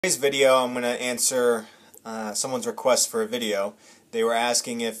Today's video, I'm going to answer someone's request for a video. They were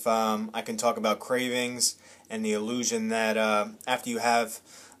asking if I can talk about cravings and the illusion that after you have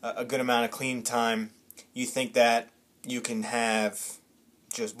a good amount of clean time, you think that you can have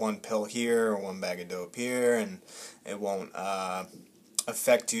just one pill here or one bag of dope here and it won't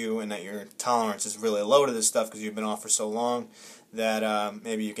affect you, and that your tolerance is really low to this stuff because you've been off for so long that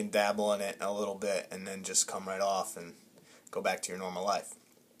maybe you can dabble in it a little bit and then just come right off and go back to your normal life.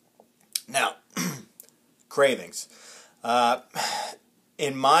 Now, cravings.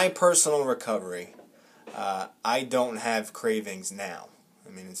 In my personal recovery, I don't have cravings now.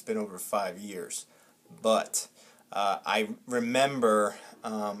 I mean, it's been over 5 years. But I remember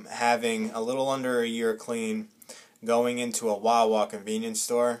having a little under a year clean, going into a Wawa convenience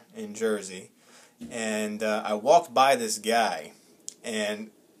store in Jersey. And I walked by this guy, and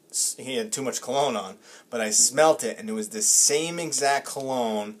he had too much cologne on, but I smelt it, and it was the same exact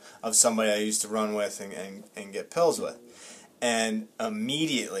cologne of somebody I used to run with and get pills with. And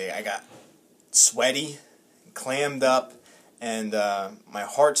immediately I got sweaty, clammed up, and my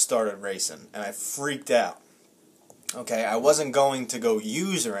heart started racing, and I freaked out. Okay, I wasn't going to go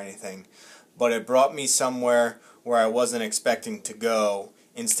use or anything, but it brought me somewhere where I wasn't expecting to go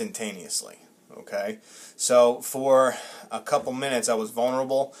instantaneously. Okay, so for a couple minutes I was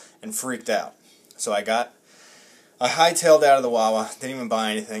vulnerable and freaked out. So I hightailed out of the Wawa, didn't even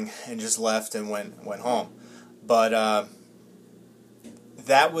buy anything, and just left and went home. But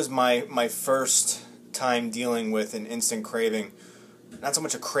that was my first time dealing with an instant craving. Not so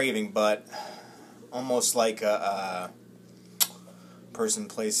much a craving, but almost like a person,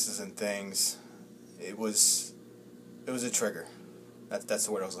 places, and things. It was a trigger. That's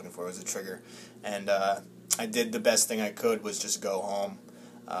the word I was looking for. It was a trigger, and I did the best thing I could, was just go home,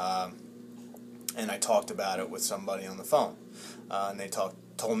 and I talked about it with somebody on the phone, and they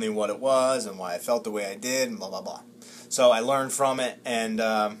told me what it was and why I felt the way I did, and blah blah blah. So I learned from it, and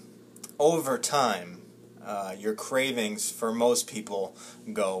over time, your cravings for most people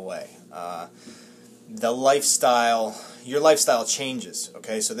go away. Your lifestyle changes.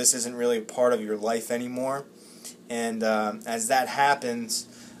 Okay, so this isn't really part of your life anymore. And as that happens,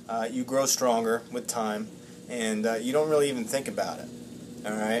 you grow stronger with time, and you don't really even think about it.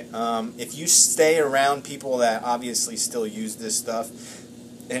 All right. If you stay around people that obviously still use this stuff,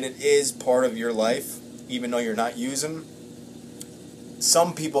 and it is part of your life, even though you're not using,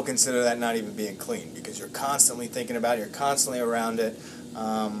 some people consider that not even being clean, because you're constantly thinking about it, you're constantly around it,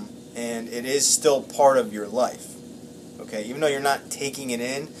 and it is still part of your life. Okay, even though you're not taking it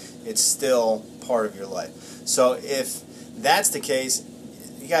in, it's still part of your life. So if that's the case,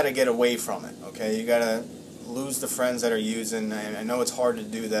 you got to get away from it. Okay, you got to lose the friends that are using. I know it's hard to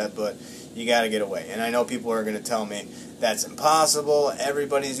do that, but you got to get away. And I know people are going to tell me that's impossible.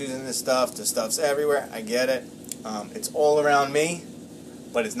 Everybody's using this stuff. The stuff's everywhere. I get it. It's all around me,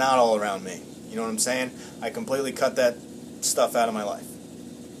 but it's not all around me. You know what I'm saying? I completely cut that stuff out of my life.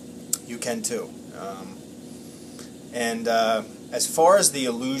 You can too. As far as the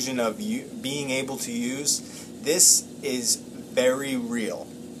illusion of you being able to use, this is very real,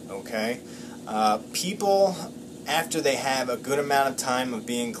 okay? People, after they have a good amount of time of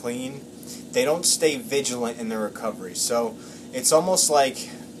being clean, they don't stay vigilant in their recovery. So it's almost like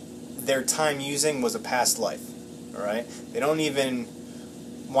their time using was a past life, all right? They don't even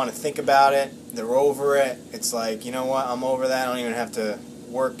want to think about it. They're over it. It's like, you know what, I'm over that. I don't even have to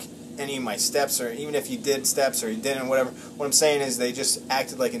work any of my steps, or even if you did steps or you didn't, whatever. What I'm saying is they just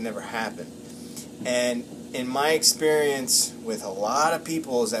acted like it never happened. And in my experience with a lot of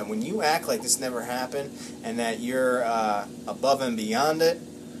people is that when you act like this never happened and that you're above and beyond it,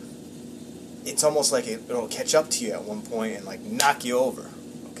 it's almost like it'll catch up to you at one point and like knock you over.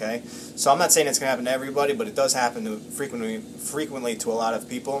 Okay, so I'm not saying it's going to happen to everybody, but it does happen to frequently to a lot of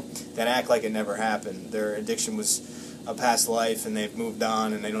people that act like it never happened. Their addiction was a past life, and they've moved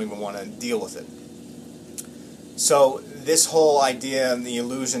on, and they don't even want to deal with it. So this whole idea and the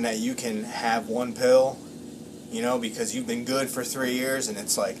illusion that you can have one pill, you know, because you've been good for 3 years, and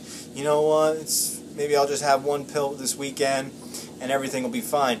it's like, you know what, maybe I'll just have one pill this weekend and everything will be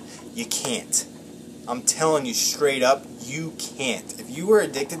fine. You can't. I'm telling you straight up, you can't. If you were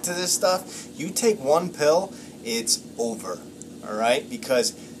addicted to this stuff, you take one pill, it's over. Alright?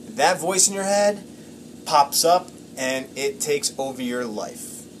 Because that voice in your head pops up and it takes over your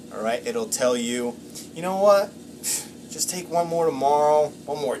life. Alright? It'll tell you, you know what? Just take one more tomorrow,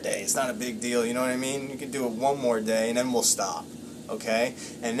 one more day. It's not a big deal, you know what I mean? You can do it one more day and then we'll stop. Okay?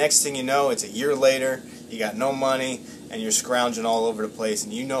 And next thing you know, it's a year later, you got no money, and you're scrounging all over the place,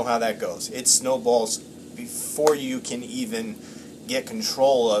 and you know how that goes. It snowballs before you can even get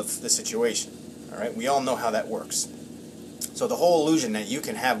control of the situation. All right, we all know how that works. So the whole illusion that you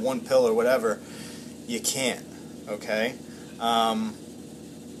can have one pill or whatever, you can't. Okay, I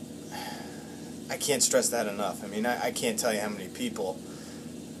can't stress that enough. I mean, I can't tell you how many people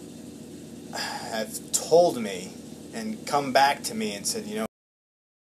have told me and come back to me and said, you know,